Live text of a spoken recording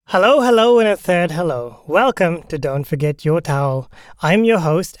Hello, hello, and a third hello. Welcome to Don't Forget Your Towel. I'm your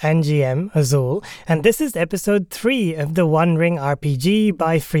host and GM, Azul, and this is episode 3 of the One Ring RPG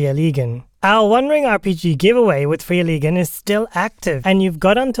by Freya Legan. Our One Ring RPG giveaway with Freya Legan is still active, and you've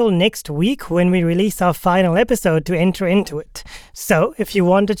got until next week when we release our final episode to enter into it. So, if you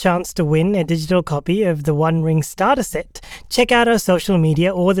want a chance to win a digital copy of the One Ring starter set, check out our social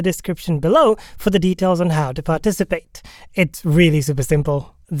media or the description below for the details on how to participate. It's really super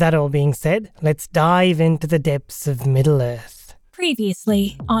simple. That all being said, let's dive into the depths of Middle-earth.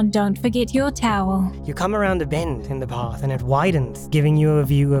 Previously on Don't Forget Your Towel. You come around a bend in the path and it widens, giving you a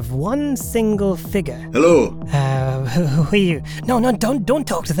view of one single figure. Hello. Who are you? No, don't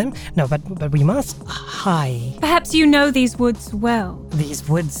talk to them. No, but we must. Hi. Perhaps you know these woods well. These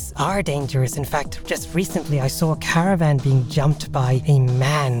woods are dangerous. In fact, just recently I saw a caravan being jumped by a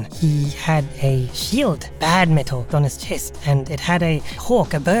man. He had a shield, bad metal, on his chest, and it had a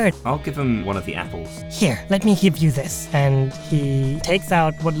hawk, a bird. I'll give him one of the apples. Here, let me give you this. And he takes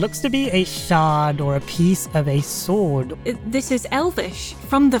out what looks to be a shard or a piece of a sword. This is Elvish,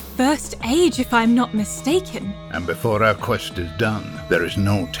 from the First Age, if I'm not mistaken. And before our quest is done, there is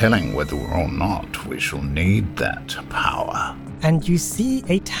no telling whether or not we shall need that power. And you see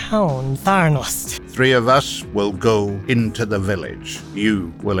a town, Tharnost. 3 of us will go into the village.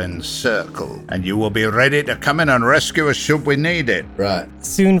 You will encircle, and you will be ready to come in and rescue us should we need it. Right.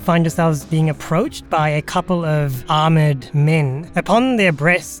 Soon find yourselves being approached by a couple of armored men. Upon their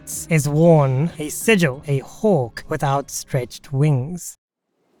breasts is worn a sigil, a hawk with outstretched wings.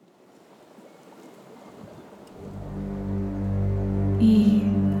 I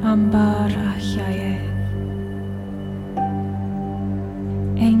ambara hyae.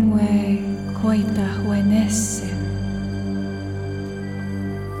 Engwe koita huenesse.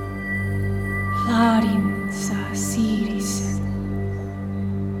 Larin sa siris.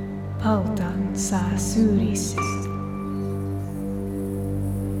 Pautan sa suris.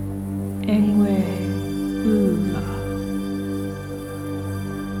 Engwe uva.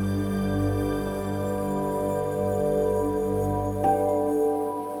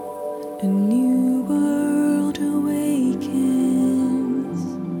 A new world awakens.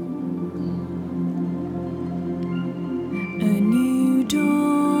 A new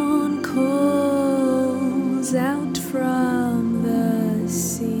dawn calls out from the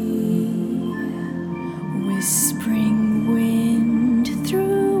sea. Whispering wind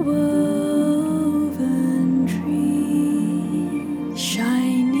through woven trees.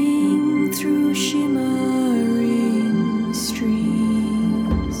 Shining through shimmering streams.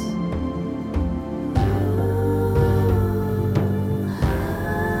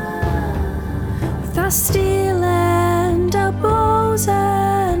 Steel and our bows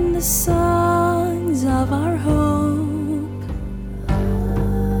and the songs of our hope.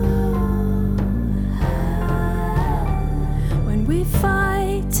 When we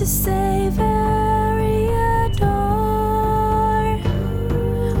fight to save Eriador,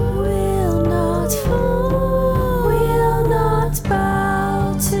 we'll not fall, we'll not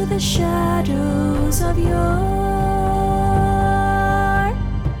bow to the shadows of yore.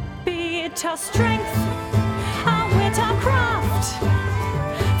 Be it our strength, our wit, our craft,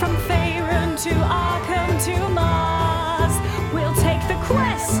 from Faerun to Arkham to Mars, we'll take the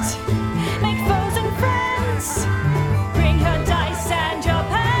quest, make foes and friends, bring your dice and your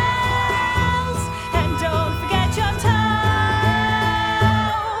pals, and don't forget your towel.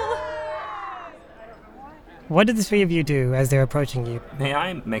 What did the 3 of you do as they're approaching you? May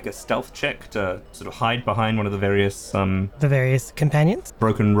I make a stealth check to sort of hide behind one of the various The various companions?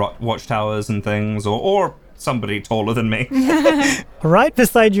 broken watchtowers and things, or somebody taller than me? Right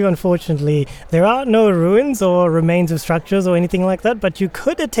beside you, unfortunately, there are no ruins or remains of structures or anything like that, but you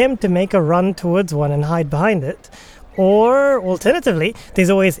could attempt to make a run towards one and hide behind it. Or, alternatively, there's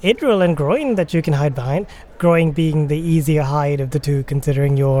always Idril and Groin that you can hide behind, Groin being the easier hide of the two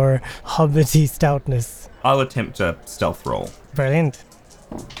considering your hobbity stoutness. I'll attempt a stealth roll. Brilliant.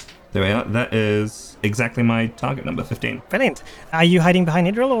 There we are. That is exactly my target number, 15. Brilliant. Are you hiding behind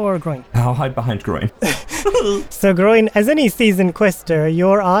Idril or Groin? I'll hide behind Groin. So Groin, as any seasoned quester,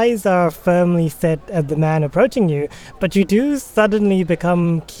 your eyes are firmly set at the man approaching you, but you do suddenly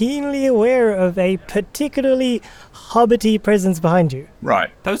become keenly aware of a particularly hobbity presence behind you. Right.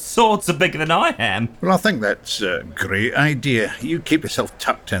 Those swords are bigger than I am. Well, I think that's a great idea. You keep yourself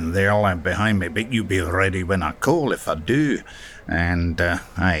tucked in there and behind me, but you be ready when I call if I do. And,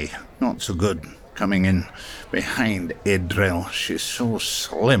 aye, not so good coming in behind Idril. She's so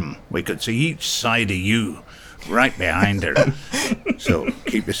slim, we could see each side of you right behind her. So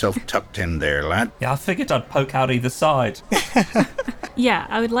keep yourself tucked in there, lad. Yeah, I figured I'd poke out either side. Yeah,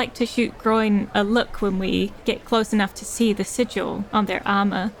 I would like to shoot Groin a look when we get close enough to see the sigil on their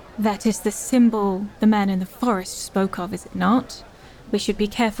armor. That is the symbol the man in the forest spoke of, is it not? We should be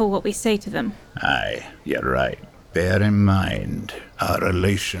careful what we say to them. Aye, you're right. Bear in mind our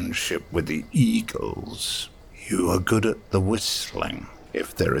relationship with the eagles. You are good at the whistling.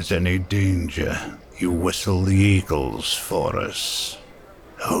 If there is any danger, you whistle the eagles for us.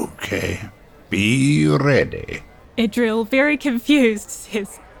 Okay, be ready. Idril, very confused,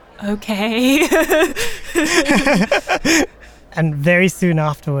 says, okay. And very soon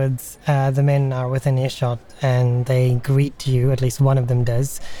afterwards, the men are within earshot and they greet you, at least one of them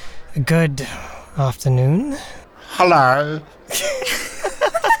does. Good afternoon. Hello.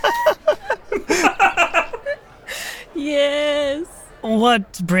 Yes.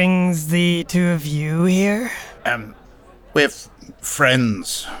 What brings the two of you here? We're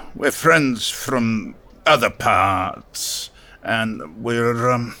friends. We're friends from other parts. And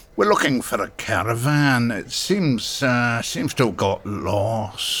we're looking for a caravan. It seems to have got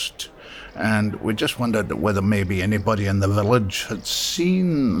lost. And we just wondered whether maybe anybody in the village had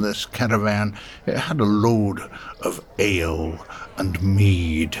seen this caravan. It had a load of ale and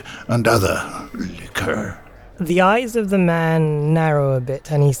mead and other liquor. The eyes of the man narrow a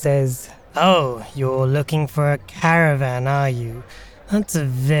bit and he says, "Oh, you're looking for a caravan, are you? That's a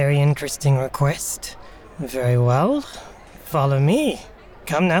very interesting request. Very well. Follow me.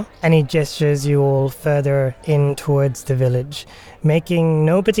 Come now." And he gestures you all further in towards the village, making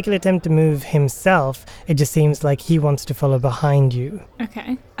no particular attempt to move himself. It just seems like he wants to follow behind you.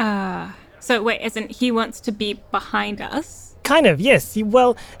 Okay. So wait, isn't he wants to be behind us? Kind of, yes.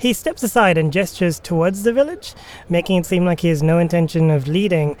 He steps aside and gestures towards the village, making it seem like he has no intention of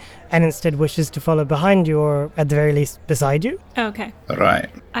leading and instead wishes to follow behind you or at the very least beside you. Okay.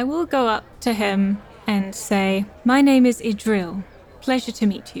 Right. I will go up to him and say, "My name is Idril. Pleasure to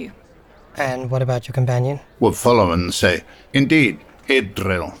meet you." And what about your companion? We'll follow and say, "Indeed,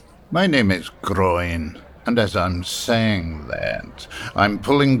 Idril. My name is Groin. And as I'm saying that, I'm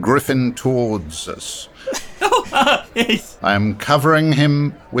pulling Griffin towards us. Yes. I'm covering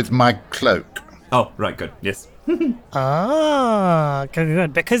him with my cloak." Oh, right, good. Yes. Good.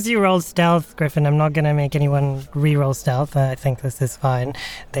 Because you rolled stealth, Griffin, I'm not going to make anyone re-roll stealth. I think this is fine.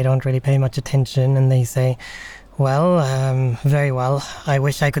 They don't really pay much attention, and they say, "Well, very well. I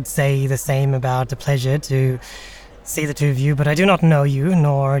wish I could say the same about a pleasure to see the two of you, but I do not know you,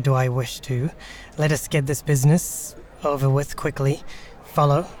 nor do I wish to. Let us get this business over with quickly.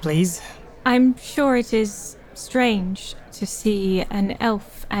 Follow, please." I'm sure it is strange to see an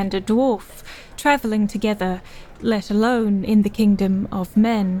elf and a dwarf travelling together, let alone in the kingdom of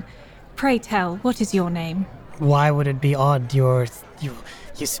men. Pray tell, what is your name? Why would it be odd? You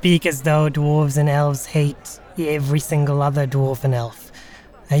speak as though dwarves and elves hate every single other dwarf and elf.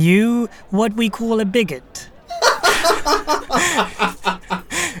 Are you what we call a bigot?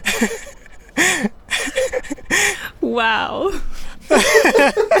 Wow.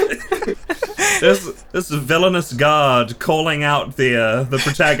 This villainous guard calling out the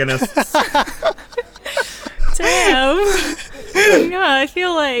protagonists. Damn. Yeah, I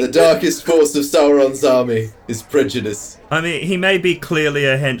feel like... The darkest force of Sauron's army is prejudice. I mean, he may be clearly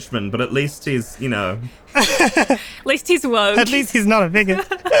a henchman, but at least he's, At least he's woke. At least he's not a bigot.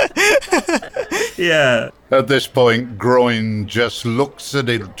 yeah. At this point, Groin just looks at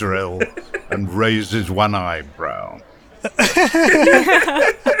Idril and raises one eyebrow.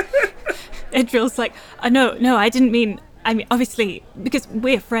 Idril's like, no, I didn't mean... I mean, obviously, because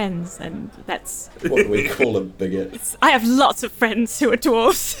we're friends, and that's... What we call a bigot. I have lots of friends who are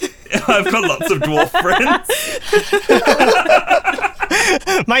dwarves. I've got lots of dwarf friends.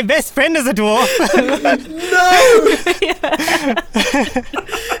 My best friend is a dwarf. No!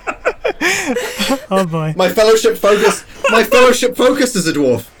 Oh boy. My fellowship focus is a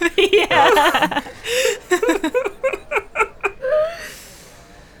dwarf. Yeah.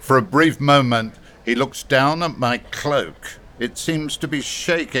 For a brief moment, he looks down at my cloak. It seems to be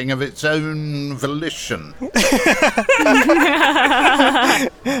shaking of its own volition.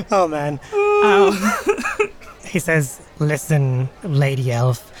 Oh man. He says, "Listen, Lady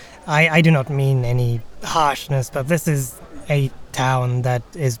Elf, I do not mean any harshness, but this is a town that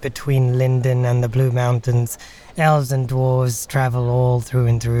is between Linden and the Blue Mountains. Elves and dwarves travel all through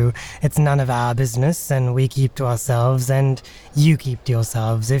and through. It's none of our business, and we keep to ourselves, and you keep to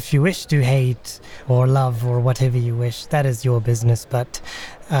yourselves. If you wish to hate or love or whatever you wish, that is your business, but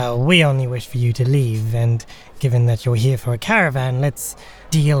we only wish for you to leave, and given that you're here for a caravan, let's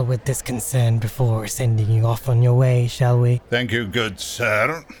deal with this concern before sending you off on your way, shall we?" Thank you, good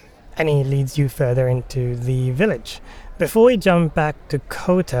sir. And he leads you further into the village. Before we jump back to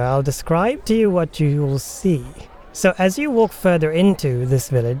Kota, I'll describe to you what you will see. So as you walk further into this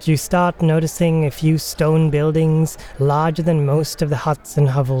village, you start noticing a few stone buildings larger than most of the huts and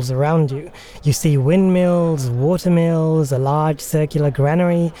hovels around you. You see windmills, watermills, a large circular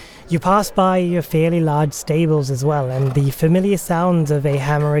granary. You pass by your fairly large stables as well, and the familiar sounds of a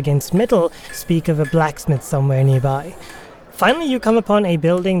hammer against metal speak of a blacksmith somewhere nearby. Finally, you come upon a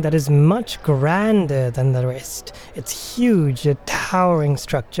building that is much grander than the rest. It's huge, a towering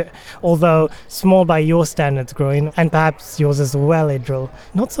structure, although small by your standards, Groin, and perhaps yours as well, Idril.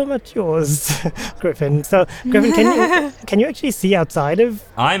 Not so much yours, Griffin. So, Griffin, can you actually see outside of?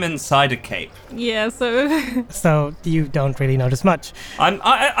 I'm inside a cape. Yeah, so... So you don't really notice much.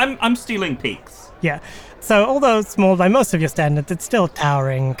 I'm stealing peeks. Yeah. So, although small by most of your standards, it's still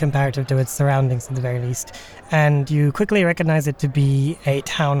towering comparative to its surroundings at the very least. And you quickly recognize it to be a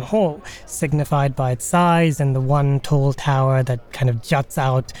town hall, signified by its size and the one tall tower that kind of juts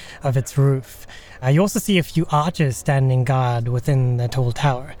out of its roof. You also see a few archers standing guard within the tall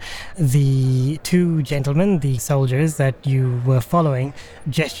tower. The two gentlemen, the soldiers that you were following,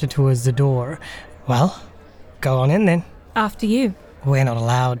 gesture towards the door. Well, go on in then. After you. We're not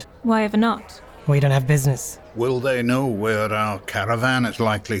allowed. Why ever not? We don't have business. Will they know where our caravan is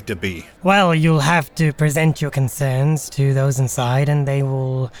likely to be? Well, you'll have to present your concerns to those inside and they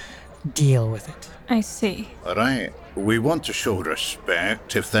will deal with it. I see. All right. We want to show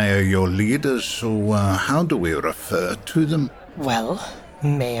respect if they are your leaders, so how do we refer to them? Well,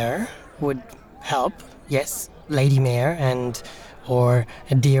 Mayor would help, yes. Lady Mayor or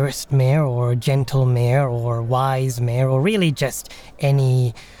dearest Mayor or gentle Mayor or wise Mayor or really just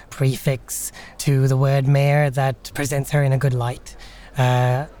any prefix to the word Mayor that presents her in a good light.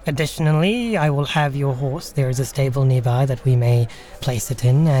 Additionally, I will have your horse. There is a stable nearby that we may place it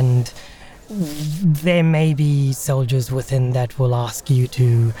in, and there may be soldiers within that will ask you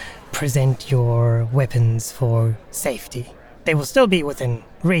to present your weapons for safety. They will still be within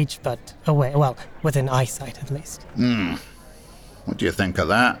reach, but away, well, within eyesight at least. What do you think of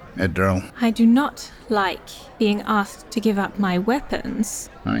that, Idril? I do not like being asked to give up my weapons.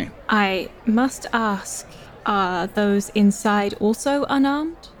 Aye. I must ask, are those inside also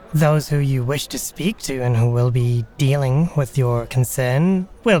unarmed? Those who you wish to speak to and who will be dealing with your concern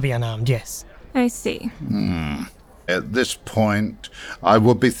will be unarmed, yes. I see. At this point, I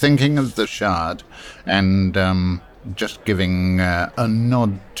would be thinking of the shard and just giving a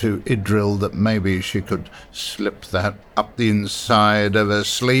nod to Idril that maybe she could slip that up the inside of her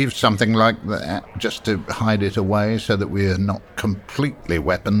sleeve, something like that, just to hide it away so that we are not completely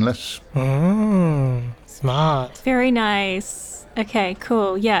weaponless. Smart. Very nice. Okay,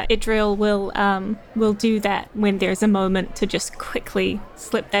 cool. Yeah, Idril will do that when there's a moment to just quickly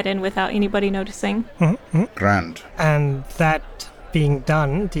slip that in without anybody noticing. Grand. And that being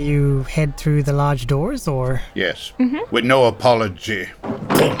done, do you head through the large doors, or? Yes. With no apology.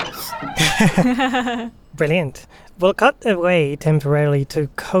 Brilliant. We'll cut away temporarily to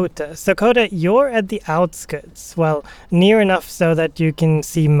Kota. So Kota, you're at the outskirts. Well, near enough so that you can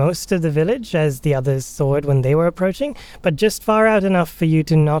see most of the village as the others saw it when they were approaching, but just far out enough for you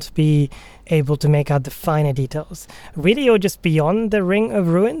to not be able to make out the finer details. Really, you're just beyond the ring of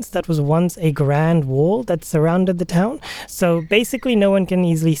ruins that was once a grand wall that surrounded the town. So basically no one can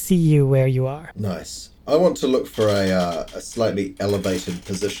easily see you where you are. Nice. I want to look for a slightly elevated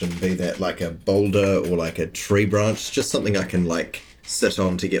position, be that like a boulder or like a tree branch, just something I can like sit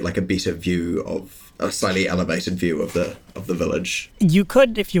on to get like a better view of a slightly elevated view of the village. You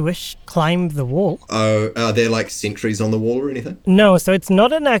could, if you wish, climb the wall. Oh, are there like sentries on the wall or anything? No, so it's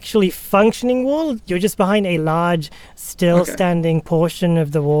not an actually functioning wall. You're just behind a large, still standing portion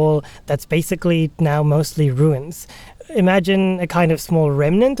of the wall that's basically now mostly ruins. Imagine a kind of small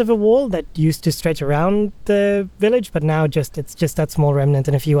remnant of a wall that used to stretch around the village, but now it's just that small remnant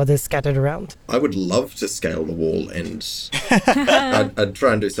and a few others scattered around. I would love to scale the wall, and I'd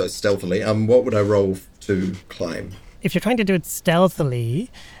try and do so stealthily. What would I roll to climb? If you're trying to do it stealthily,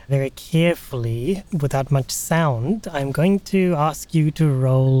 very carefully, without much sound, I'm going to ask you to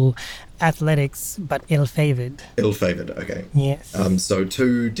roll athletics, but ill-favored. Ill-favored, okay. Yes. So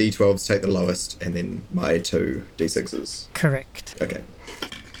 2 d12s take the lowest, and then my 2 d6s. Correct. Okay.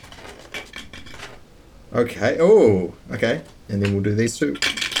 Okay, oh, okay. And then we'll do these two.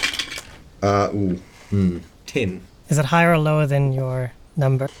 10. Is it higher or lower than your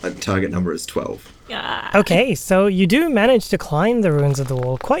number? Target number is 12. Okay, so you do manage to climb the ruins of the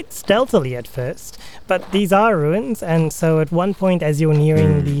wall quite stealthily at first, but these are ruins, and so at one point as you're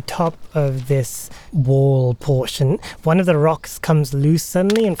nearing the top of this wall portion, one of the rocks comes loose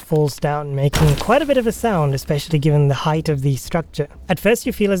suddenly and falls down, making quite a bit of a sound, especially given the height of the structure. At first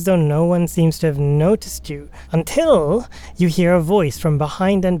you feel as though no one seems to have noticed you, until you hear a voice from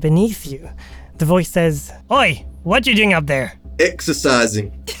behind and beneath you. The voice says, "Oi, what you doing up there?"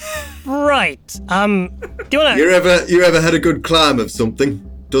 Exercising. Right. Do you wanna... You ever had a good climb of something?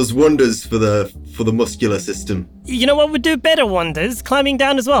 Does wonders for the muscular system. You know what would do better wonders? Climbing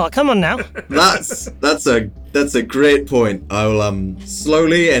down as well. Come on now. That's a great point. I'll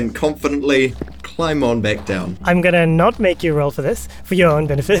slowly and confidently climb on back down. I'm gonna not make you roll for this, for your own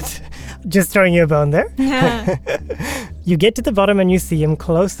benefit. Just throwing you a bone there. You get to the bottom and you see him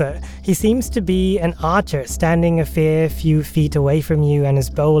closer. He seems to be an archer standing a fair few feet away from you and his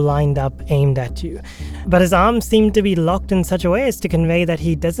bow lined up aimed at you. But his arms seem to be locked in such a way as to convey that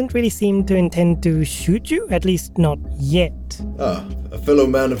he doesn't really seem to intend to shoot you, at least not yet. Ah, a fellow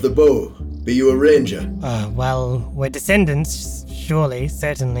man of the bow. Be you a ranger? Well, we're descendants, surely,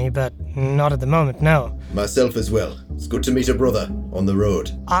 certainly, but not at the moment, no. Myself as well. It's good to meet a brother on the road.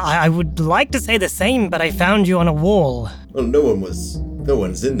 I would like to say the same, but I found you on a wall. Well, no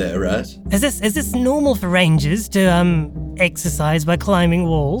one's in there, right? Is this normal for rangers to, exercise by climbing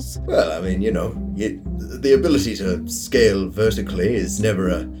walls? Well, I mean, the ability to scale vertically is never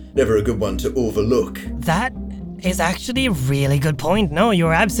a good one to overlook. That is actually a really good point. No,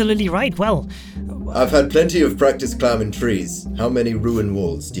 you're absolutely right. Well, I've had plenty of practice climbing trees. How many ruin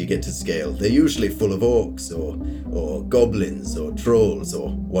walls do you get to scale? They're usually full of orcs or goblins or trolls or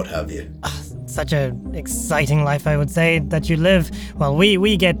what have you. such a exciting life, I would say, that you live. Well,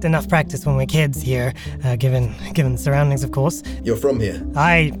 we get enough practice when we're kids here, given the surroundings, of course. You're from here?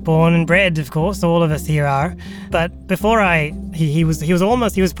 I, born and bred, of course. All of us here are. But before he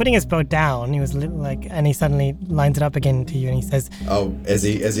was putting his bow down. He was and he suddenly lines it up again to you, and he says, "Oh, as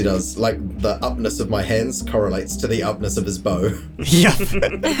he does, like the upness of my hands correlates to the upness of his bow." Yep.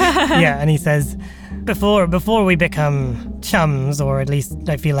 Yeah, and he says, Before we become chums, or at least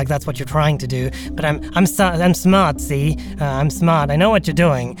I feel like that's what you're trying to do. But I'm smart. See, I'm smart. I know what you're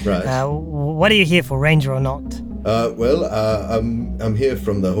doing. Right. What are you here for, ranger or not? I'm here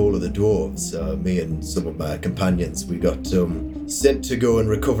from the Hall of the Dwarves. Me and some of my companions, we got sent to go and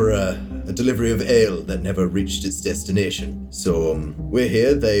recover a delivery of ale that never reached its destination. So we're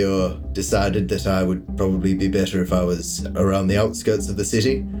here. They decided that I would probably be better if I was around the outskirts of the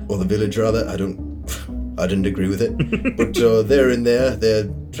city, or the village rather. I didn't agree with it. But they're in there. They're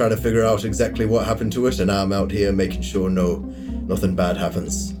trying to figure out exactly what happened to it, and I'm out here making sure nothing bad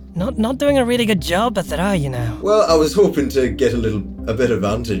happens. Not doing a really good job at that, are you now? Well, I was hoping to get a bit of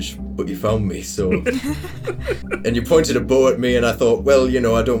advantage, but you found me, so... And you pointed a bow at me, and I thought, well,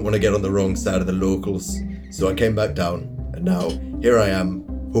 I don't want to get on the wrong side of the locals. So I came back down, and now here I am,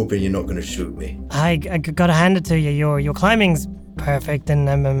 hoping you're not going to shoot me. I gotta hand it to you. Your climbing's perfect, and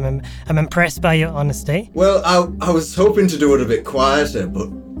I'm impressed by your honesty. Well, I was hoping to do it a bit quieter, but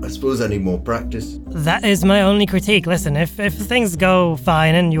I suppose I need more practice. That is my only critique. Listen, if things go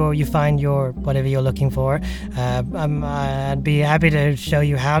fine and you find your whatever you're looking for, I'd be happy to show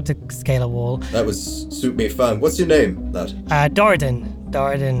you how to scale a wall. That would suit me fine. What's your name, lad?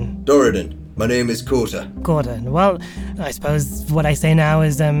 Doradin. My name is Kota. Gordon. Well, I suppose what I say now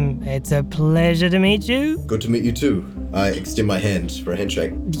is it's a pleasure to meet you. Good to meet you too. I extend my hand for a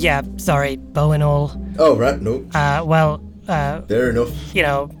handshake. Yeah, sorry, bow and all. Oh, right, no. Fair enough.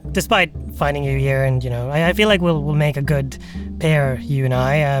 Despite finding you here, and I feel like we'll make a good pair, you and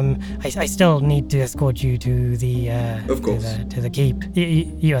I. I still need to escort you to the of course, to the keep.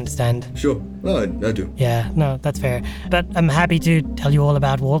 You understand? Sure. No, I do. Yeah, no, that's fair. But I'm happy to tell you all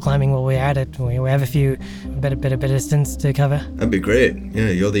about wall climbing while we're at it. We have a bit of distance to cover. That'd be great. Yeah,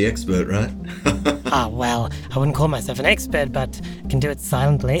 you're the expert, right? Well, I wouldn't call myself an expert, but can do it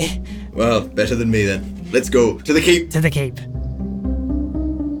silently. Well, better than me then. Let's go to the keep. To the keep.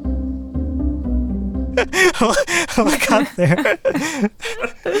 I got there.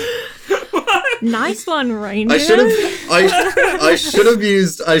 Nice one, Ranger. I should have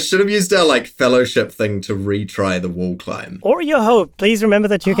used our fellowship thing to retry the wall climb. Or your hope. Please remember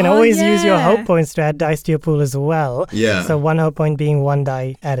that you can always use your hope points to add dice to your pool as well. Yeah. So 1 hope point being 1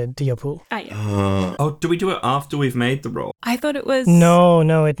 die added to your pool. Yeah. Do we do it after we've made the roll? I thought it was... No,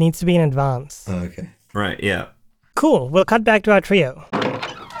 it needs to be in advance. Oh, okay. Right, yeah. Cool, we'll cut back to our trio.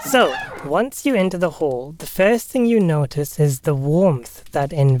 So, once you enter the hall, the first thing you notice is the warmth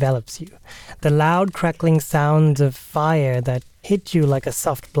that envelops you. The loud crackling sounds of fire that hit you like a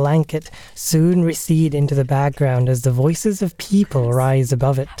soft blanket, soon recede into the background as the voices of people rise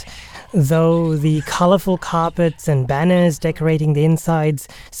above it. Though the colorful carpets and banners decorating the insides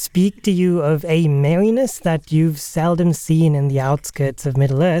speak to you of a merriness that you've seldom seen in the outskirts of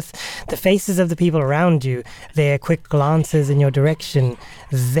Middle-earth, the faces of the people around you, their quick glances in your direction,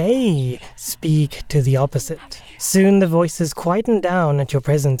 they speak to the opposite. Soon the voices quieten down at your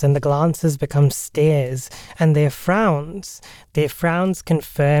presence and the glances become stares, and their frowns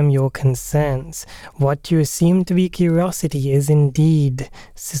confirm your concerns. What you assume to be curiosity is indeed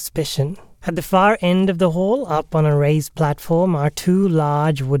suspicion. At the far end of the hall, up on a raised platform, are two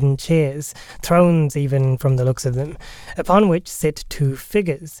large wooden chairs, thrones even from the looks of them, upon which sit two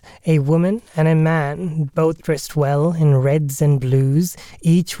figures, a woman and a man, both dressed well in reds and blues,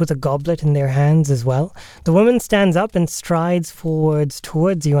 each with a goblet in their hands as well. The woman stands up and strides forwards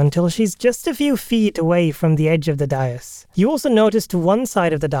towards you until she's just a few feet away from the edge of the dais. You also notice to one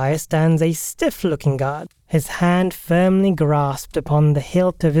side of the dais stands a stiff-looking guard, his hand firmly grasped upon the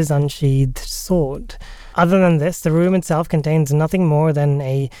hilt of his unsheathed sword. Other than this, the room itself contains nothing more than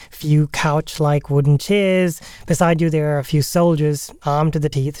a few couch-like wooden chairs. Beside you there are a few soldiers, armed to the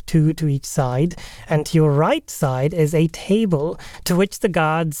teeth, 2 to each side, and to your right side is a table to which the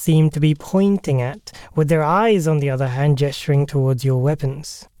guards seem to be pointing at, with their eyes on the other hand gesturing towards your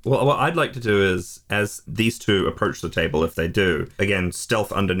weapons. Well, what I'd like to do is, as these two approach the table, if they do, again,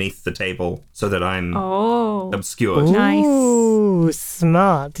 stealth underneath the table so that I'm obscured. Nice. Ooh,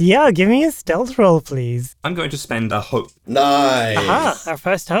 smart. Yeah, give me a stealth roll, please. I'm going to spend a hope. Nice. Aha, our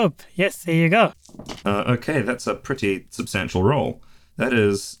first hope. Yes, here you go. Okay, that's a pretty substantial roll. That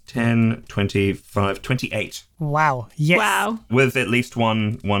is 10, 25, 28. Wow. Yes. Wow. With at least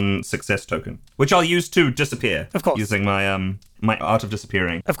one success token, which I'll use to disappear. Of course. Using my my art of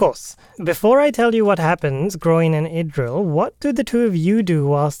disappearing. Of course. Before I tell you what happens, Groin and Idril, what do the two of you do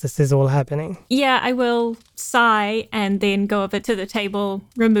whilst this is all happening? Yeah, I will sigh and then go over to the table,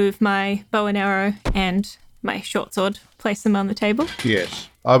 remove my bow and arrow and my short sword, place them on the table. Yes,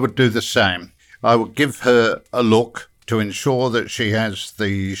 I would do the same. I would give her a look to ensure that she has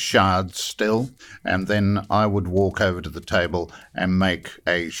the shards still, and then I would walk over to the table and make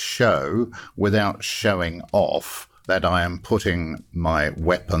a show without showing off that I am putting my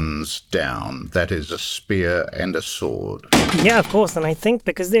weapons down. That is a spear and a sword. Yeah, of course, and I think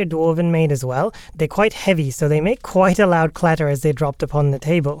because they're dwarven made as well, they're quite heavy, so they make quite a loud clatter as they're dropped upon the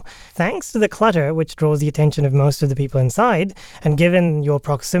table. Thanks to the clutter, which draws the attention of most of the people inside, and given your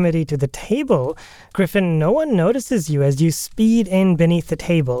proximity to the table, Griffin, no one notices you as you speed in beneath the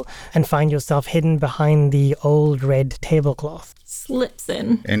table and find yourself hidden behind the old red tablecloth. Slips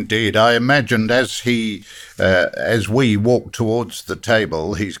in. Indeed, I imagined as we walk towards the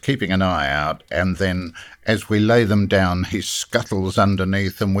table, he's keeping an eye out, and then as we lay them down, he scuttles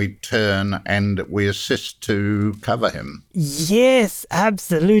underneath and we turn and we assist to cover him. Yes,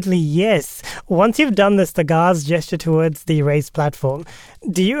 absolutely yes. Once you've done this, the guards gesture towards the raised platform.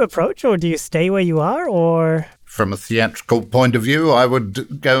 Do you approach or do you stay where you are, or... From a theatrical point of view, I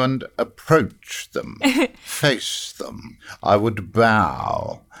would go and approach them, face them. I would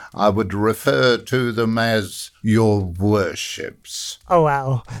bow. I would refer to them as your worships. Oh,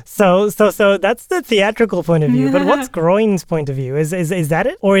 wow. So that's the theatrical point of view. But what's Groin's point of view? Is that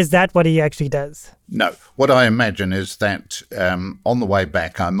it? Or is that what he actually does? No. What I imagine is that on the way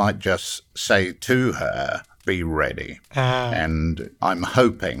back, I might just say to her, be ready. And I'm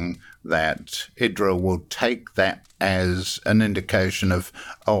hoping that Idril will take that as an indication of,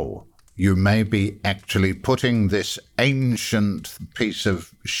 oh, you may be actually putting this ancient piece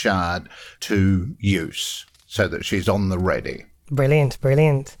of shard to use so that she's on the ready. Brilliant,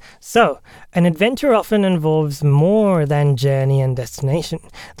 brilliant. So, an adventure often involves more than journey and destination.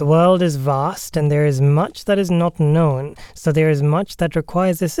 The world is vast and there is much that is not known, so there is much that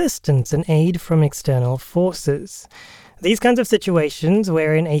requires assistance and aid from external forces. These kinds of situations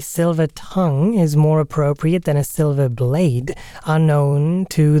wherein a silver tongue is more appropriate than a silver blade are known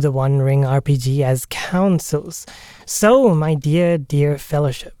to the One Ring RPG as councils. So, my dear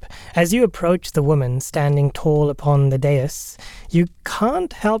fellowship, as you approach the woman standing tall upon the dais, you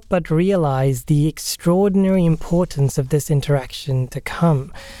can't help but realize the extraordinary importance of this interaction to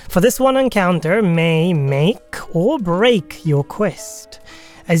come. For this one encounter may make or break your quest.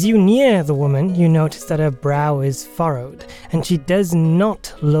 As you near the woman, you notice that her brow is furrowed, and she does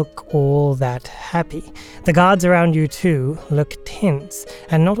not look all that happy. The guards around you, too, look tense,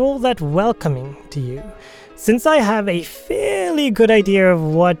 and not all that welcoming to you. Since I have a fairly good idea of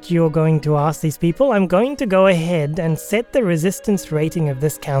what you're going to ask these people, I'm going to go ahead and set the resistance rating of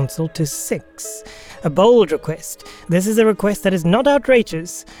this council to 6. A bold request. This is a request that is not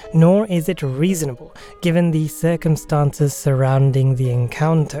outrageous, nor is it reasonable, given the circumstances surrounding the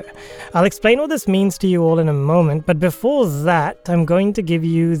encounter. I'll explain what this means to you all in a moment, but before that, I'm going to give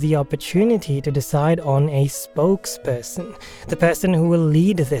you the opportunity to decide on a spokesperson, the person who will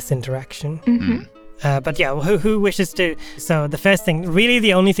lead this interaction. But yeah, who wishes to? So the first thing, really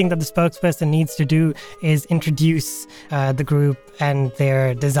the only thing that the spokesperson needs to do is introduce the group and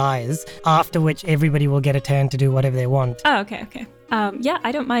their desires, after which everybody will get a turn to do whatever they want. Oh, okay. Yeah,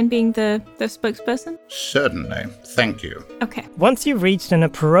 I don't mind being the spokesperson. Certainly. Thank you. Okay. Once you've reached an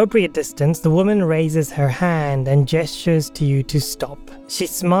appropriate distance, the woman raises her hand and gestures to you to stop. She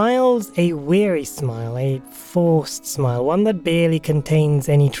smiles a weary smile, a forced smile, one that barely contains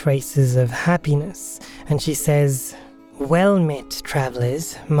any traces of happiness, and she says, "Well met,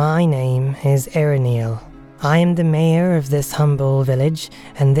 travelers. My name is Eriniel. I am the mayor of this humble village,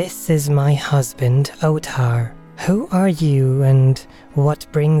 and this is my husband, Otar. Who are you, and what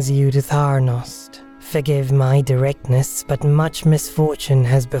brings you to Tharnost? Forgive my directness, but much misfortune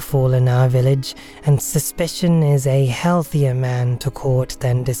has befallen our village, and suspicion is a healthier man to court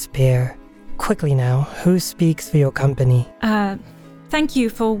than despair. Quickly now, who speaks for your company?" Thank you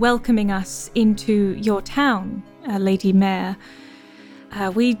for welcoming us into your town, Lady Mayor.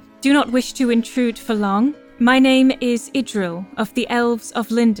 We do not wish to intrude for long. My name is Idril of the Elves of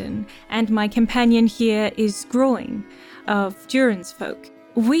Linden, and my companion here is Groin of Durin's folk.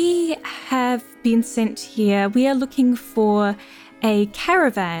 We have been sent here. We are looking for a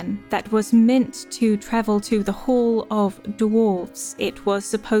caravan that was meant to travel to the Hall of Dwarves. It was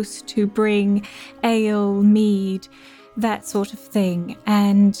supposed to bring ale, mead, that sort of thing,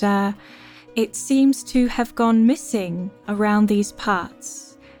 and it seems to have gone missing around these parts.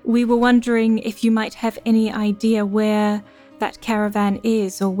 We were wondering if you might have any idea where that caravan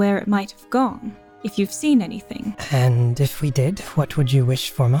is or where it might have gone, if you've seen anything. And if we did, what would you wish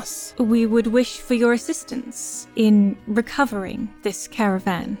from us? We would wish for your assistance in recovering this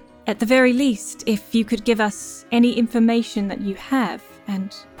caravan. At the very least, if you could give us any information that you have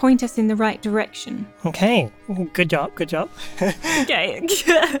and point us in the right direction. Okay, good job. Okay.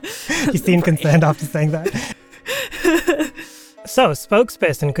 You seem concerned after saying that. So,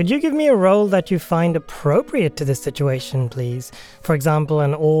 spokesperson, could you give me a role that you find appropriate to this situation, please? For example,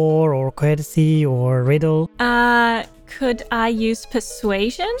 an or courtesy or riddle? Could I use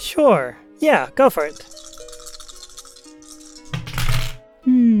persuasion? Sure. Yeah, go for it.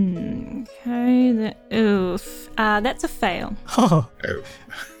 Okay, that's a fail. Oh, Oh.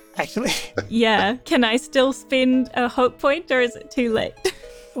 actually, Yeah, can I still spend a hope point, or is it too late?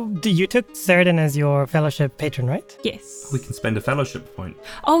 you took Cerdan as your fellowship patron, right? Yes. We can spend a fellowship point.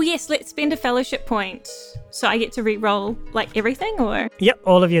 Oh, yes, let's spend a fellowship point. So I get to re-roll, like, everything, or? Yep,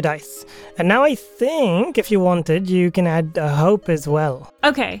 all of your dice. And now I think, if you wanted, you can add a hope as well.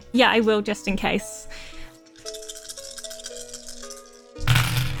 Okay, yeah, I will, just in case.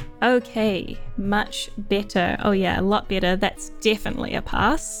 Okay, much better. Oh yeah, a lot better. That's definitely a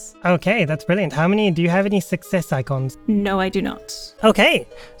pass. Okay, that's brilliant. Do you have any success icons? No, I do not. Okay,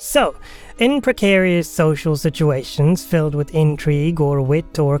 so in precarious social situations filled with intrigue or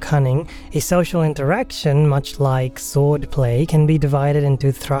wit or cunning, a social interaction, much like swordplay, can be divided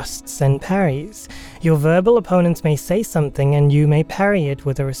into thrusts and parries. Your verbal opponents may say something and you may parry it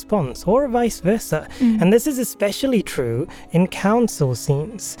with a response, or vice versa. And this is especially true in council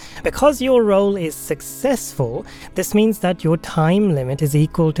scenes. Because your role is successful, this means that your time limit is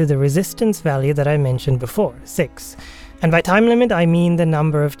equal to the resistance value that I mentioned before, 6. And by time limit, I mean the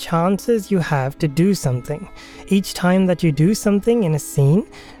number of chances you have to do something. Each time that you do something in a scene,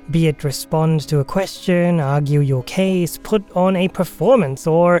 be it respond to a question, argue your case, put on a performance,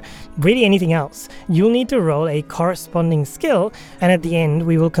 or really anything else, you'll need to roll a corresponding skill, and at the end,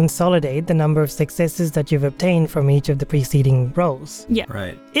 we will consolidate the number of successes that you've obtained from each of the preceding rolls. Yeah.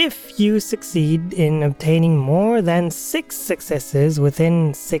 Right. If you succeed in obtaining more than 6 successes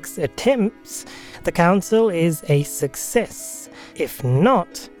within 6 attempts, the council is a success. If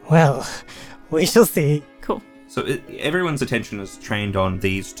not, well, we shall see. Cool. So everyone's attention is trained on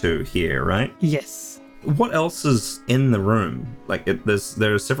these two here, right? Yes. What else is in the room? Like,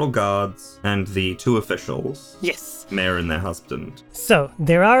 there are several guards and the 2 officials. Yes. Mayor and their husband. So,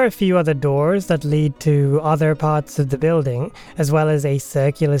 there are a few other doors that lead to other parts of the building, as well as a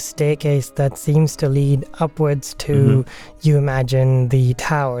circular staircase that seems to lead upwards to, you imagine, the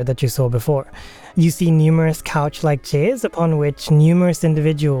tower that you saw before. You see numerous couch-like chairs upon which numerous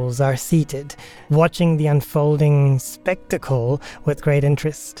individuals are seated, watching the unfolding spectacle with great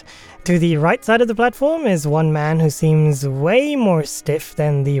interest. To the right side of the platform is one man who seems way more stiff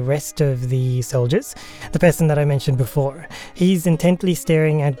than the rest of the soldiers, the person that I mentioned before. He's intently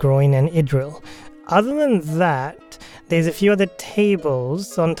staring at Groin and Idril. Other than that, there's a few other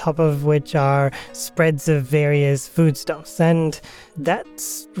tables on top of which are spreads of various foodstuffs, and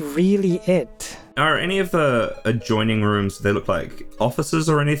that's really it. Are any of the adjoining rooms, they look like offices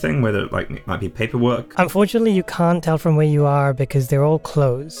or anything, where there might be paperwork? Unfortunately, you can't tell from where you are because they're all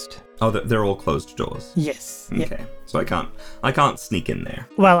closed. Oh, they're all closed doors? Yes. Okay, Yeah. so I can't sneak in there.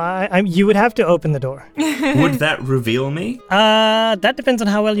 Well, you would have to open the door. Would that reveal me? That depends on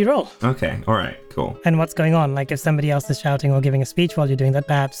how well you roll. Okay, alright, cool. And what's going on. Like, if somebody else is shouting or giving a speech while you're doing that,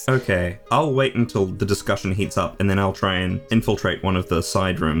 perhaps. Okay, I'll wait until the discussion heats up, and then I'll try and infiltrate one of the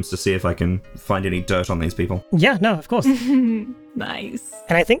side rooms to see if I can find any dirt on these people. Yeah, no, of course. Nice.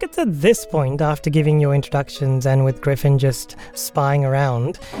 And I think it's at this point, after giving your introductions and with Griffin just spying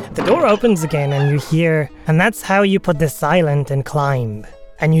around, the door opens again and you hear, and that's how you put the silent and climb.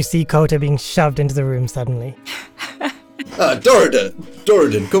 And you see Kota being shoved into the room suddenly.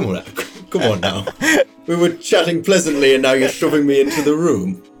 Doradin, come on now. We were chatting pleasantly and now you're shoving me into the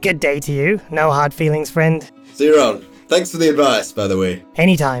room. Good day to you. No hard feelings, friend. See you around. Thanks for the advice, by the way.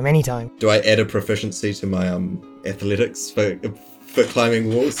 Anytime. Do I add a proficiency to my athletics for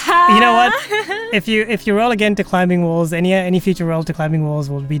climbing walls? You know what? If you roll again to climbing walls, any future roll to climbing walls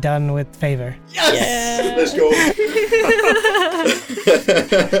will be done with favor. Yes! Let's go.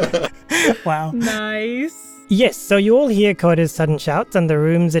 Wow. Nice. Yes, so you all hear Kota's sudden shouts, and the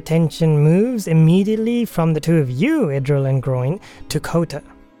room's attention moves immediately from the two of you, Idril and Groin, to Kota.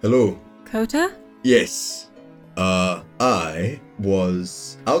 Hello. Kota? Yes. I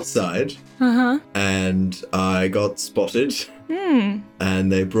was outside and I got spotted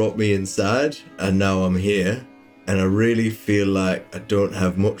and they brought me inside and now I'm here and I really feel like I don't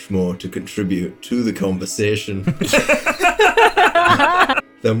have much more to contribute to the conversation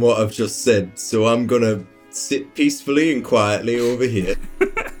than what I've just said. So I'm gonna sit peacefully and quietly over here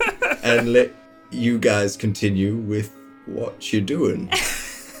and let you guys continue with what you're doing.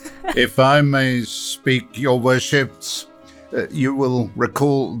 If I may speak, your worships, you will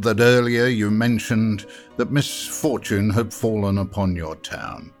recall that earlier you mentioned that misfortune had fallen upon your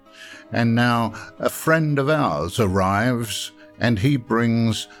town. And now a friend of ours arrives, and he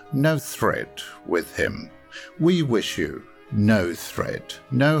brings no threat with him. We wish you no threat,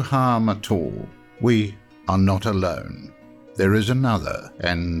 no harm at all. We are not alone. There is another,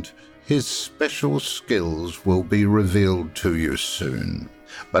 and his special skills will be revealed to you soon.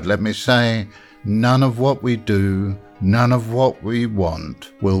 But let me say, none of what we do, none of what we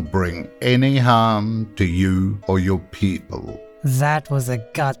want will bring any harm to you or your people. That was a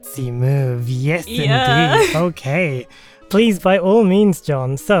gutsy move. Yes, Yeah. indeed. Okay. Please, by all means,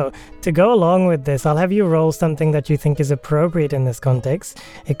 John. So, to go along with this, I'll have you roll something that you think is appropriate in this context.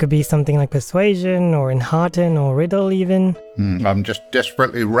 It could be something like persuasion, or enhearten, or riddle even. I'm just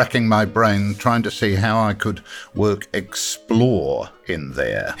desperately racking my brain trying to see how I could work explore in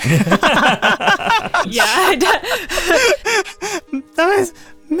there. Yeah. That was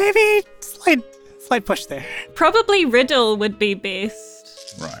maybe slight push there. Probably riddle would be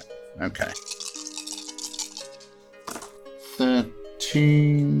best. Right, okay.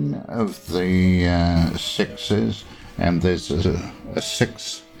 13 of the sixes, and there's a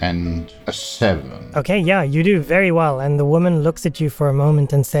 6 and a 7. Okay, yeah, you do very well, and the woman looks at you for a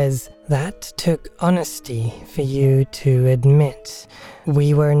moment and says, "That took honesty for you to admit.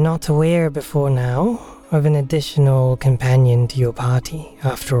 We were not aware before now of an additional companion to your party,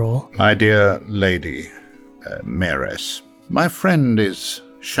 after all." My dear lady, Mayoress, my friend is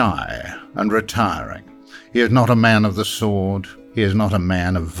shy and retiring. He is not a man of the sword. He is not a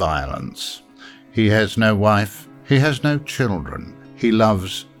man of violence. He has no wife. He has no children. He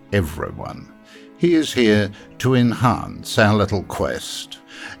loves everyone. He is here to enhance our little quest.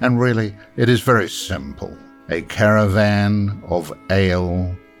 And really, it is very simple. A caravan of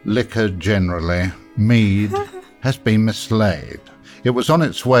ale, liquor generally, mead, has been mislaid. It was on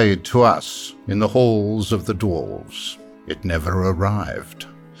its way to us in the halls of the dwarves. It never arrived.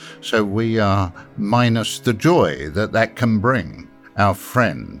 So we are minus the joy that can bring. Our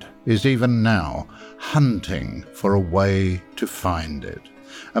friend is even now hunting for a way to find it.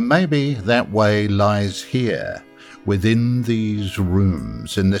 And maybe that way lies here, within these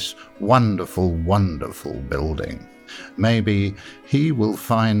rooms, in this wonderful, wonderful building. Maybe he will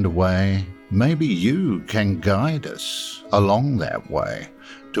find a way. Maybe you can guide us along that way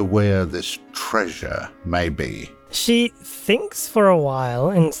to where this treasure may be? She thinks for a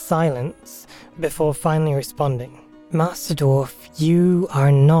while in silence before finally responding. Master Dwarf, you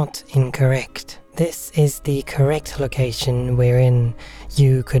are not incorrect. This is the correct location wherein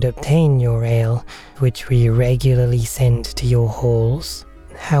you could obtain your ale, which we regularly send to your halls.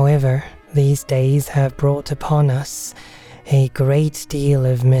 However, these days have brought upon us a great deal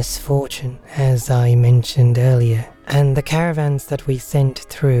of misfortune, as I mentioned earlier, and the caravans that we sent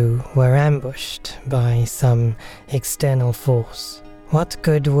through were ambushed by some external force. What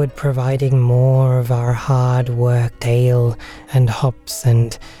good would providing more of our hard-worked ale and hops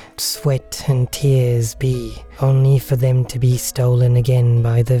and sweat and tears be, only for them to be stolen again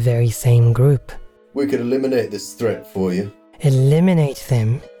by the very same group? We could eliminate this threat for you. Eliminate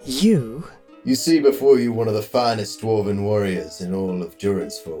them? You? You see before you one of the finest dwarven warriors in all of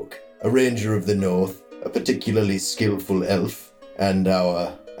Durance Folk, a ranger of the north, a particularly skillful elf, and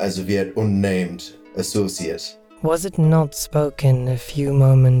our, as of yet unnamed, associate. Was it not spoken a few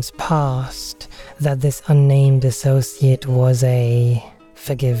moments past that this unnamed associate was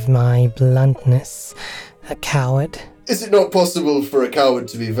forgive my bluntness, a coward? Is it not possible for a coward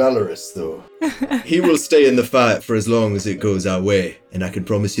to be valorous, though? He will stay in the fight for as long as it goes our way, and I can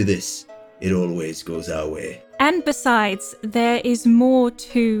promise you this, it always goes our way. And besides, there is more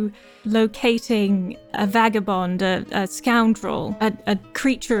to locating a vagabond, a scoundrel, a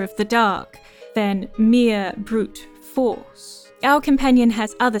creature of the dark, than mere brute force. Our companion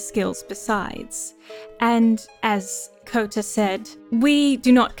has other skills besides, and as Kota said, we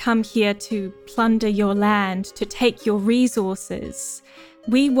do not come here to plunder your land, to take your resources.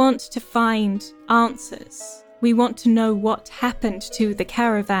 We want to find answers. We want to know what happened to the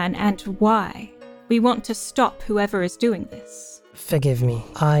caravan and why. We want to stop whoever is doing this. Forgive me.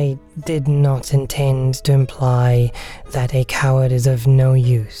 I did not intend to imply that a coward is of no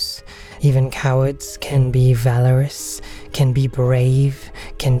use. Even cowards can be valorous, can be brave,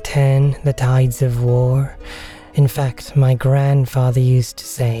 can turn the tides of war. In fact, my grandfather used to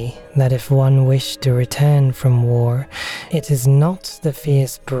say that if one wished to return from war, it is not the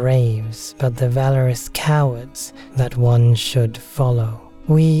fierce braves, but the valorous cowards that one should follow.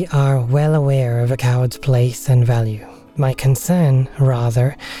 We are well aware of a coward's place and value. My concern,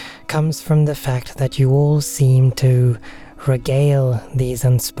 rather, comes from the fact that you all seem to regale these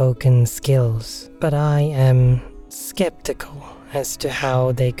unspoken skills, but I am skeptical as to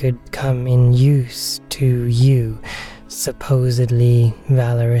how they could come in use to you, supposedly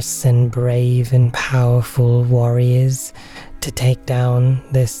valorous and brave and powerful warriors, to take down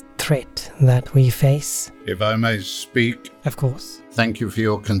this threat that we face. If I may speak. Of course. Thank you for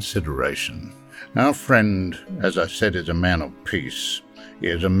your consideration. Our friend, as I said, is a man of peace. He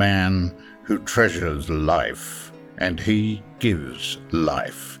is a man who treasures life. And he gives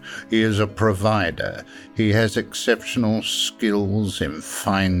life. He is a provider. He has exceptional skills in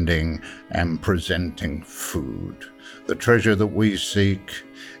finding and presenting food. The treasure that we seek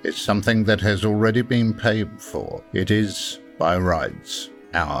is something that has already been paid for. It is, by rights,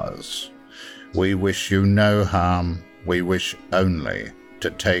 ours. We wish you no harm. We wish only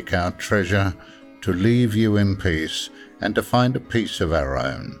to take our treasure, to leave you in peace, and to find a peace of our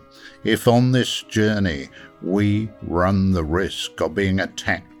own. If on this journey we run the risk of being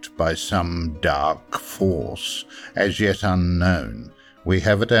attacked by some dark force, as yet unknown, we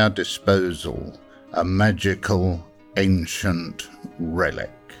have at our disposal a magical, ancient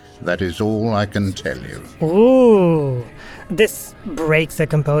relic. That is all I can tell you. Ooh, this breaks her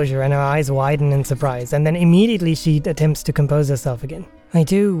composure and her eyes widen in surprise, and then immediately she attempts to compose herself again. I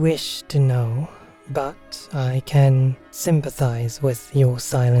do wish to know, but I can sympathize with your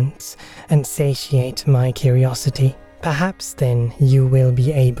silence and satiate my curiosity. Perhaps then you will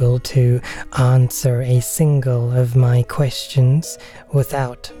be able to answer a single of my questions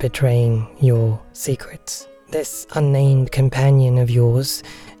without betraying your secrets. This unnamed companion of yours,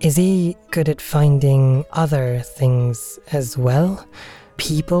 is he good at finding other things as well?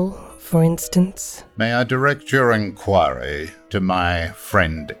 People, for instance? May I direct your inquiry to my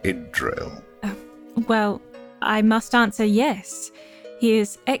friend Idril? Well, I must answer yes. He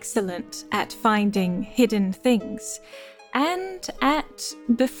is excellent at finding hidden things, and at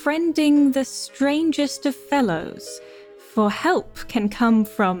befriending the strangest of fellows, for help can come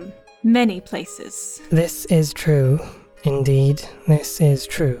from many places. This is true. Indeed, this is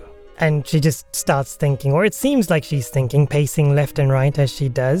true. And she just starts thinking, or it seems like she's thinking, pacing left and right as she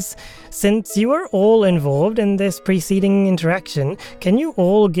does. Since you are all involved in this preceding interaction, can you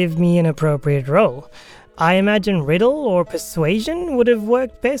all give me an appropriate roll? I imagine riddle or persuasion would have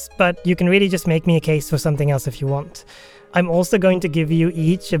worked best, but you can really just make me a case for something else if you want. I'm also going to give you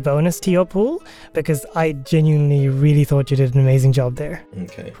each a bonus to your pool because I genuinely really thought you did an amazing job there.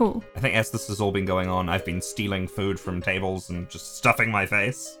 Okay. Cool. I think as this has all been going on, I've been stealing food from tables and just stuffing my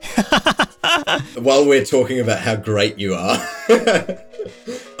face. While we're talking about how great you are,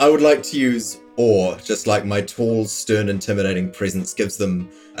 I would like to use awe, just like my tall, stern, intimidating presence gives them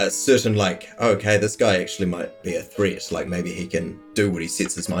a certain, like, okay, this guy actually might be a threat, like maybe he can do what he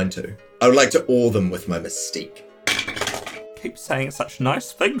sets his mind to. I would like to awe them with my mystique. Keep saying such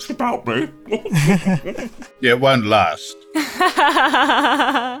nice things about me. Yeah, it won't last.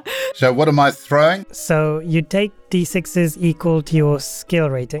 So what am I throwing? So you take d6s equal to your skill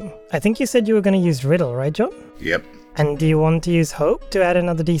rating. I think you said you were going to use Riddle, right, John? Yep. And do you want to use Hope to add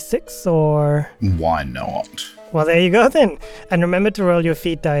another d6, or...? Why not? Well, there you go then. And remember to roll your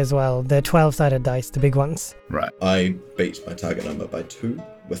feat die as well. They're 12-sided dice, the big ones. Right. I beat my target number by 2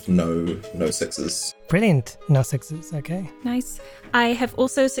 with no sixes. Brilliant. No 6s, okay. Nice. I have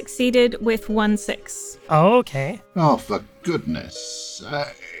also succeeded with 1 6. Oh, okay. Oh, for goodness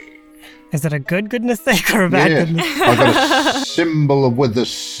sake. Is it a goodness sake or a bad goodness? I've got a symbol with a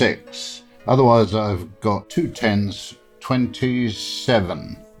 6. Otherwise, I've got 2 10s,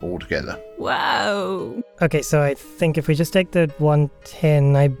 27 altogether. Wow. Okay, so I think if we just take the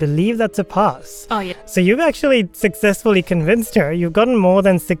 110, I believe that's a pass. Oh, yeah. So you've actually successfully convinced her. You've gotten more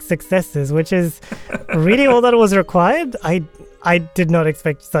than 6 successes, which is really all that was required. I did not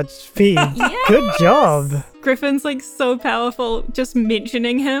expect such speed. Yes! Good job. Griffin's like so powerful. Just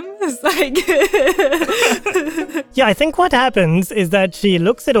mentioning him is like... Yeah, I think what happens is that she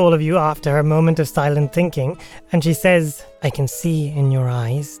looks at all of you after a moment of silent thinking, and she says, I can see in your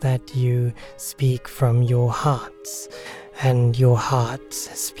eyes that you speak from your hearts, and your hearts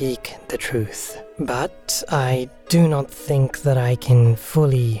speak the truth. But I do not think that I can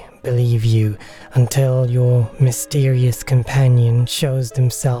fully believe you until your mysterious companion shows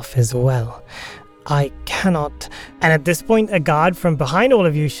himself as well. I cannot. And at this point, a guard from behind all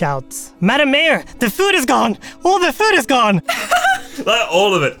of you shouts, Madam Mayor, the food is gone! All the food is gone!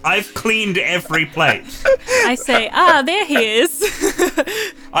 All of it. I've cleaned every plate. I say, there he is.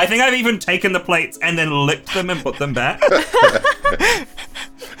 I think I've even taken the plates and then licked them and put them back.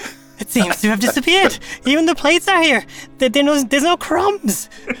 It seems to have disappeared. Even the plates are here. There's no crumbs.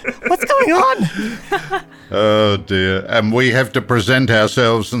 What's going on? Oh, dear. And we have to present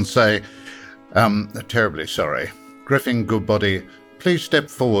ourselves and say, terribly sorry. Griffin Goodbody, please step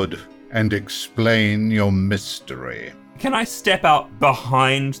forward and explain your mystery. Can I step out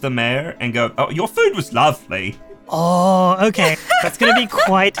behind the mayor and go, oh, your food was lovely? Oh, okay. That's going to be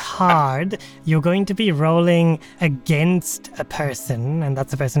quite hard. You're going to be rolling against a person, and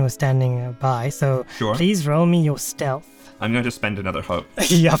that's the person who's standing by. So Sure. Please roll me your stealth. I'm going to spend another hope.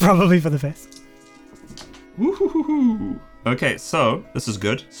 Yeah, probably for the best. Woohoo! Okay, so this is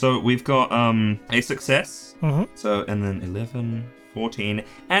good. So we've got a success. Mhm. So and then 11, 14,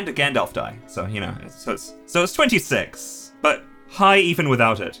 and a Gandalf die. So it's 26, but high even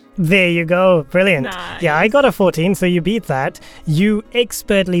without it. There you go. Brilliant. Nice. Yeah, I got a 14, so you beat that. You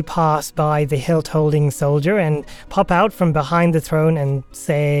expertly pass by the hilt-holding soldier and pop out from behind the throne and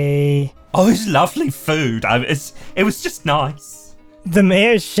say... Oh, it's lovely food. It was just nice. The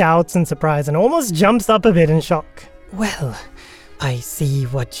mayor shouts in surprise and almost jumps up a bit in shock. Well, I see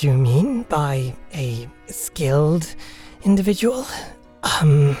what you mean by a skilled individual.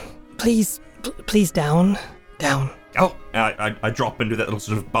 Please down. Oh, I drop and do that little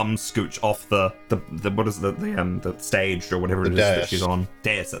sort of bum scooch off the what is the stage or whatever it is that dais. she's on.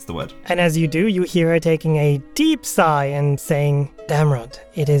 Dais, that's the word. And as you do, you hear her taking a deep sigh and saying, Damrod,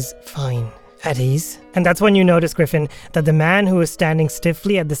 it is fine. At ease. And that's when you notice, Griffin, that the man who is standing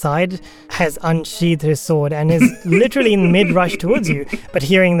stiffly at the side has unsheathed his sword and is literally in mid-rush towards you. But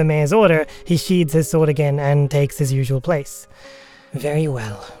hearing the mayor's order, he sheathes his sword again and takes his usual place. Very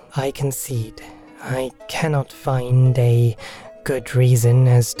well, I concede. I cannot find a good reason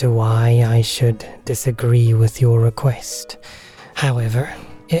as to why I should disagree with your request. However,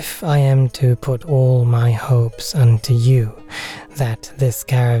 if I am to put all my hopes unto you, that this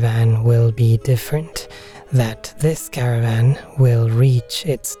caravan will be different, that this caravan will reach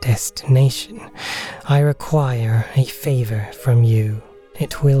its destination, I require a favor from you.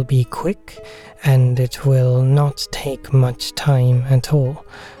 It will be quick, and it will not take much time at all.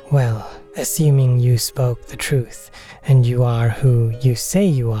 Well, assuming you spoke the truth, and you are who you say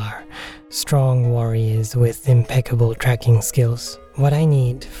you are, strong warriors with impeccable tracking skills. What I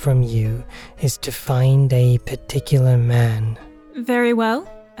need from you is to find a particular man. Very well.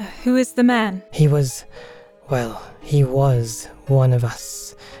 Who is the man? He was one of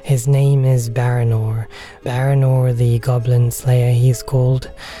us. His name is Baranor. Baranor the Goblin Slayer, he's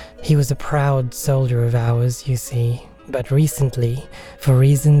called. He was a proud soldier of ours, you see. But recently, for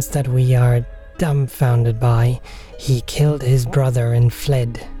reasons that we are dumbfounded by, he killed his brother and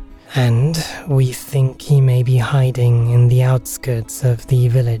fled. And we think he may be hiding in the outskirts of the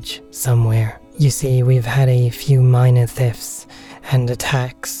village somewhere. You see, we've had a few minor thefts and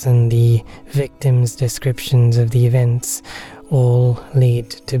attacks, and the victims' descriptions of the events all lead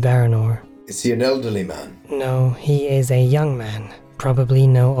to Baranor. Is he an elderly man? No, he is a young man, probably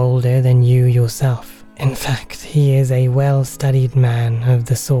no older than you yourself. In fact, he is a well-studied man of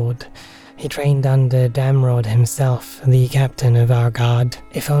the sword. He trained under Damrod himself, the captain of our guard.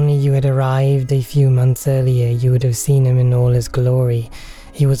 If only you had arrived a few months earlier, you would have seen him in all his glory.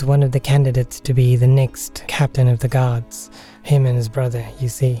 He was one of the candidates to be the next captain of the guards. Him and his brother, you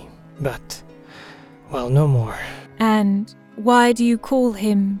see. But, well, no more. And why do you call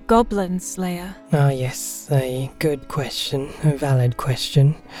him Goblin Slayer? Ah, yes, a good question, a valid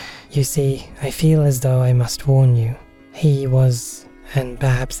question. You see, I feel as though I must warn you. He was, and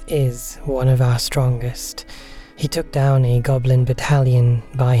perhaps is, one of our strongest. He took down a goblin battalion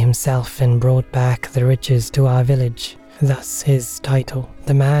by himself and brought back the riches to our village. Thus his title.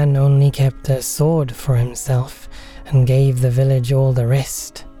 The man only kept a sword for himself and gave the village all the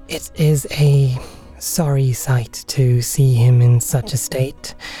rest. It is a sorry sight to see him in such a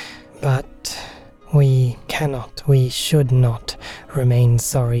state, but we should not remain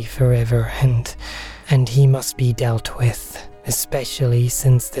sorry forever, and he must be dealt with, especially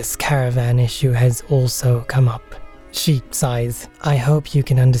since this caravan issue has also come up. She sighs. I hope you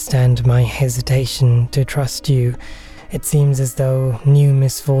can understand my hesitation to trust you. It seems as though new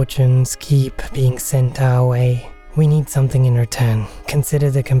misfortunes keep being sent our way. We need something in return. Consider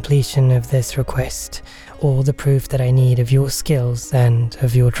the completion of this request, or the proof that I need of your skills and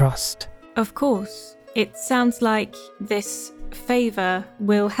of your trust. Of course. It sounds like this favor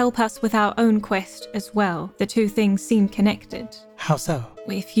will help us with our own quest as well. The two things seem connected. How so?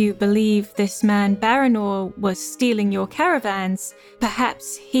 If you believe this man Baranor was stealing your caravans,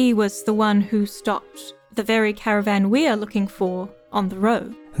 perhaps he was the one who stopped the very caravan we are looking for on the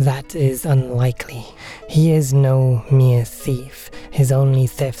road. That is unlikely. He is no mere thief. His only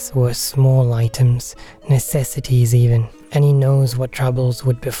thefts were small items, necessities even, and he knows what troubles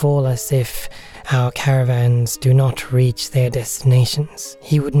would befall us if our caravans do not reach their destinations.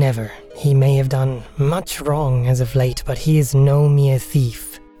 He would never. He may have done much wrong as of late, but he is no mere thief.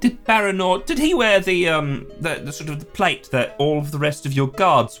 Did Baranor, did he wear the sort of the plate that all of the rest of your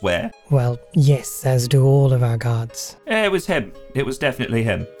guards wear? Well, yes, as do all of our guards. It was him. It was definitely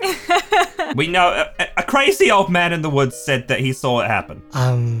him. We know, a crazy old man in the woods said that he saw it happen.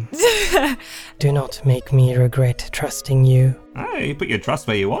 Do not make me regret trusting you. Oh, you put your trust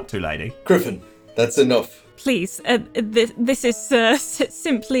where you want to, lady. Griffin, that's enough. Please, this is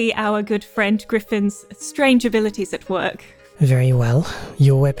simply our good friend Griffin's strange abilities at work. Very well.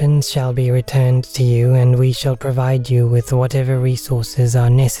 Your weapons shall be returned to you, and we shall provide you with whatever resources are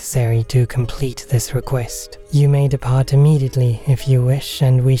necessary to complete this request. You may depart immediately if you wish,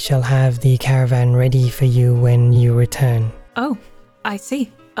 and we shall have the caravan ready for you when you return. Oh, I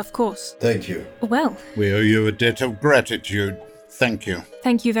see. Of course. Thank you. Well, We owe you a debt of gratitude. Thank you.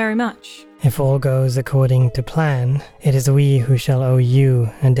 thank you very much. If all goes according to plan, it is we who shall owe you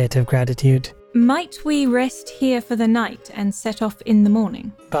a debt of gratitude. Might we rest here for the night and set off in the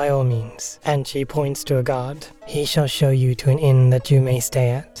morning? By all means. And she points to a guard. He shall show you to an inn that you may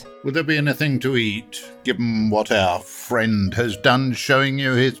stay at. Would there be anything to eat, given what our friend has done, showing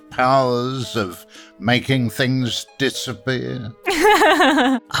you his powers of making things disappear?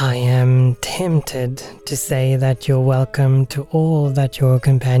 I am tempted to say that you're welcome to all that your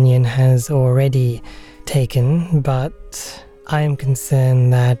companion has already taken, but I am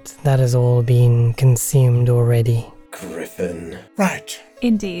concerned that has all been consumed already. Griffin. Right.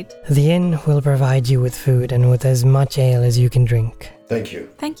 Indeed. The inn will provide you with food and with as much ale as you can drink. Thank you.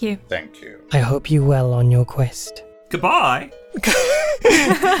 Thank you. Thank you. I hope you well on your quest. Goodbye.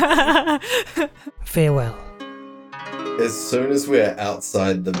 Farewell. As soon as we're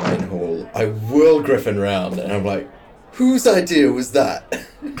outside the main hall, I whirl Griffin round and I'm like, whose idea was that?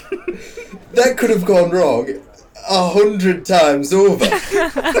 That could have gone wrong 100 times over.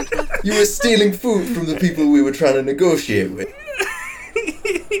 You were stealing food from the people we were trying to negotiate with.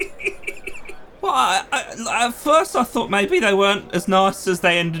 Well, at first I thought maybe they weren't as nice as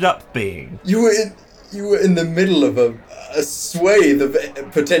they ended up being. You were in the middle of a swathe of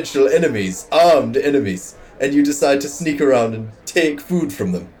potential enemies, armed enemies, and you decide to sneak around and take food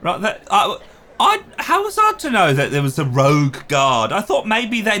from them. Right, How was I to know that there was a rogue guard? I thought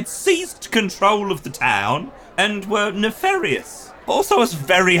maybe they'd seized control of the town and were nefarious. Also, I was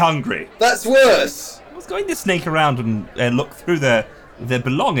very hungry. That's worse! I was going to sneak around and look through their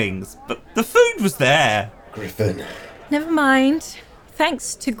belongings, but the food was there. Griffin. Never mind.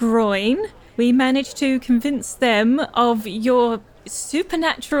 Thanks to Groin, we managed to convince them of your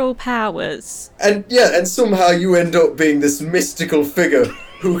supernatural powers. And somehow you end up being this mystical figure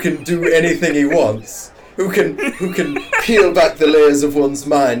who can do anything he wants. Who can peel back the layers of one's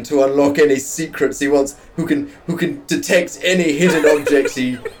mind to unlock any secrets he wants, who can detect any hidden objects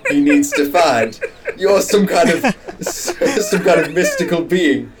he needs to find. You're some kind of mystical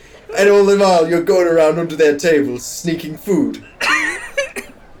being. And all the while you're going around under their tables sneaking food.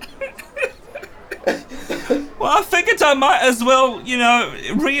 Well, I figured I might as well,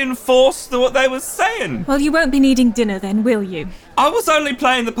 reinforce what they were saying. Well, you won't be needing dinner then, will you? I was only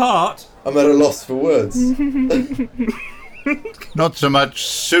playing the part. I'm at a loss for words. Not so much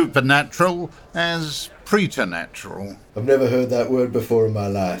supernatural as preternatural. I've never heard that word before in my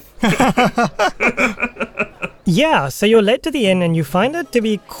life. Yeah, so you're led to the inn and you find it to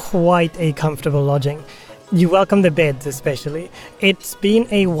be quite a comfortable lodging. You welcome the beds especially. It's been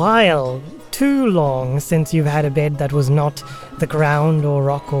a while, too long, since you've had a bed that was not the ground or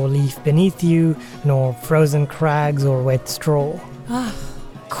rock or leaf beneath you, nor frozen crags or wet straw.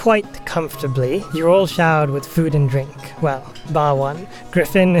 Quite comfortably, you're all showered with food and drink. Well, bar one.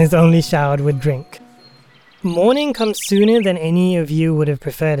 Griffin is only showered with drink. Morning comes sooner than any of you would have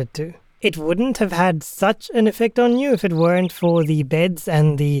preferred it to. It wouldn't have had such an effect on you if it weren't for the beds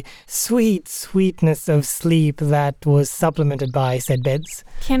and the sweetness of sleep that was supplemented by said beds.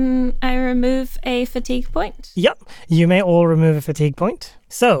 Can I remove a fatigue point? Yep, you may all remove a fatigue point.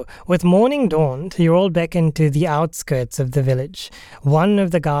 So, with morning dawned, you're all beckoned to the outskirts of the village. One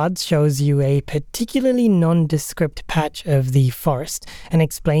of the guards shows you a particularly nondescript patch of the forest and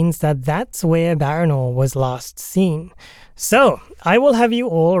explains that that's where Baranor was last seen. So, I will have you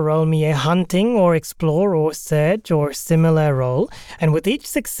all roll me a hunting or explore or search or similar roll, and with each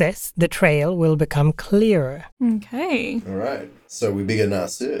success, the trail will become clearer. Okay. All right. So we begin our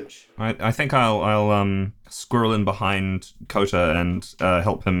search. I think I'll squirrel in behind Kota and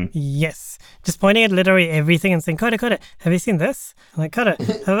help him. Yes. Just pointing at literally everything and saying, Kota, have you seen this? I'm like, Kota,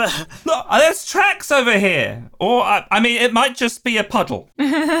 Look, there's tracks over here. Or, it might just be a puddle.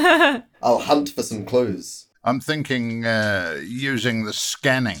 I'll hunt for some clues. I'm thinking using the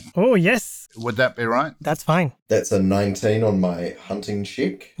scanning. Oh, yes. Would that be right? That's fine. That's a 19 on my hunting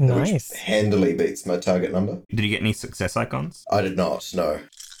check. Nice. Which handily beats my target number. Did you get any success icons? I did not, no.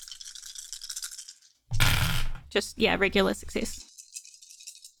 Just, regular success.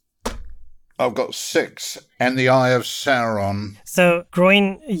 I've got 6 and the Eye of Sauron. So,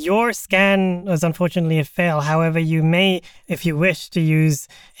 Groin, your scan was unfortunately a fail. However, you may, if you wish to use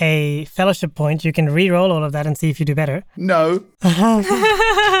a fellowship point, you can re-roll all of that and see if you do better. No.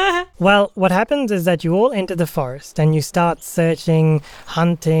 Well, what happens is that you all enter the forest and you start searching,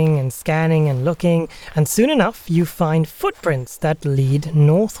 hunting and scanning and looking, and soon enough you find footprints that lead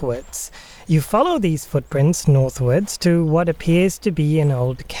northwards. You follow these footprints northwards to what appears to be an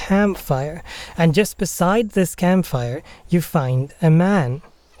old campfire, and just beside this campfire you find a man.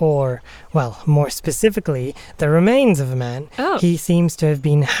 Or, well, more specifically, the remains of a man. Oh. He seems to have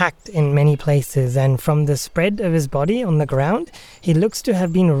been hacked in many places, and from the spread of his body on the ground, he looks to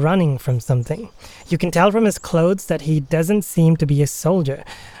have been running from something. You can tell from his clothes that he doesn't seem to be a soldier.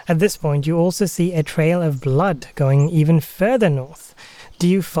 At this point, you also see a trail of blood going even further north. Do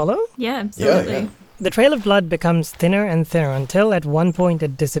you follow? Yeah, absolutely. Yeah. The trail of blood becomes thinner and thinner until at one point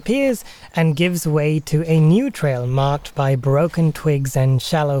it disappears and gives way to a new trail marked by broken twigs and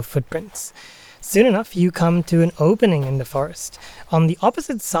shallow footprints. Soon enough, you come to an opening in the forest. On the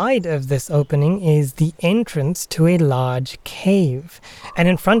opposite side of this opening is the entrance to a large cave. And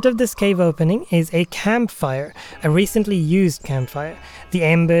in front of this cave opening is a campfire, a recently used campfire. The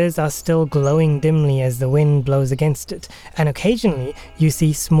embers are still glowing dimly as the wind blows against it, and occasionally you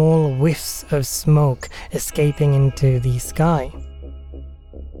see small whiffs of smoke escaping into the sky.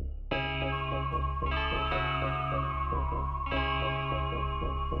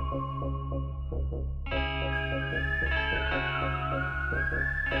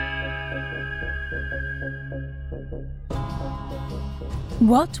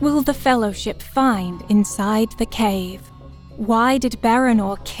 What will the Fellowship find inside the cave? Why did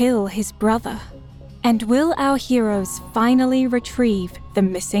Baranor kill his brother? And will our heroes finally retrieve the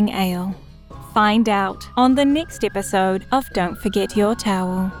missing ale? Find out on the next episode of Don't Forget Your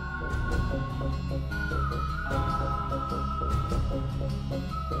Towel.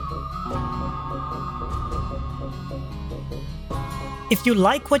 If you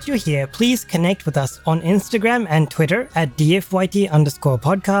like what you hear, please connect with us on Instagram and Twitter at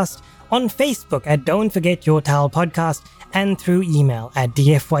DFYT_podcast, on Facebook at Don't Forget Your Towel Podcast, and through email at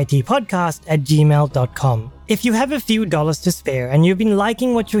dfytpodcast@gmail.com. If you have a few dollars to spare and you've been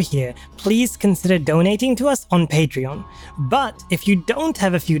liking what you hear, please consider donating to us on Patreon. But if you don't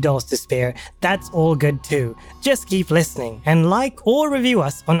have a few dollars to spare, that's all good too. Just keep listening and like or review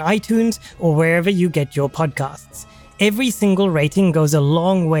us on iTunes or wherever you get your podcasts. Every single rating goes a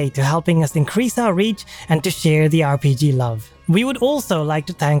long way to helping us increase our reach and to share the RPG love. We would also like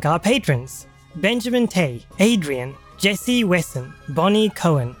to thank our patrons: Benjamin Tay, Adrian, Jesse Wesson, Bonnie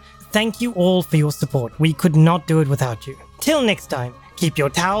Cohen. Thank you all for your support. We could not do it without you. Till next time, keep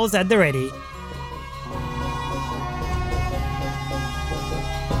your towels at the ready.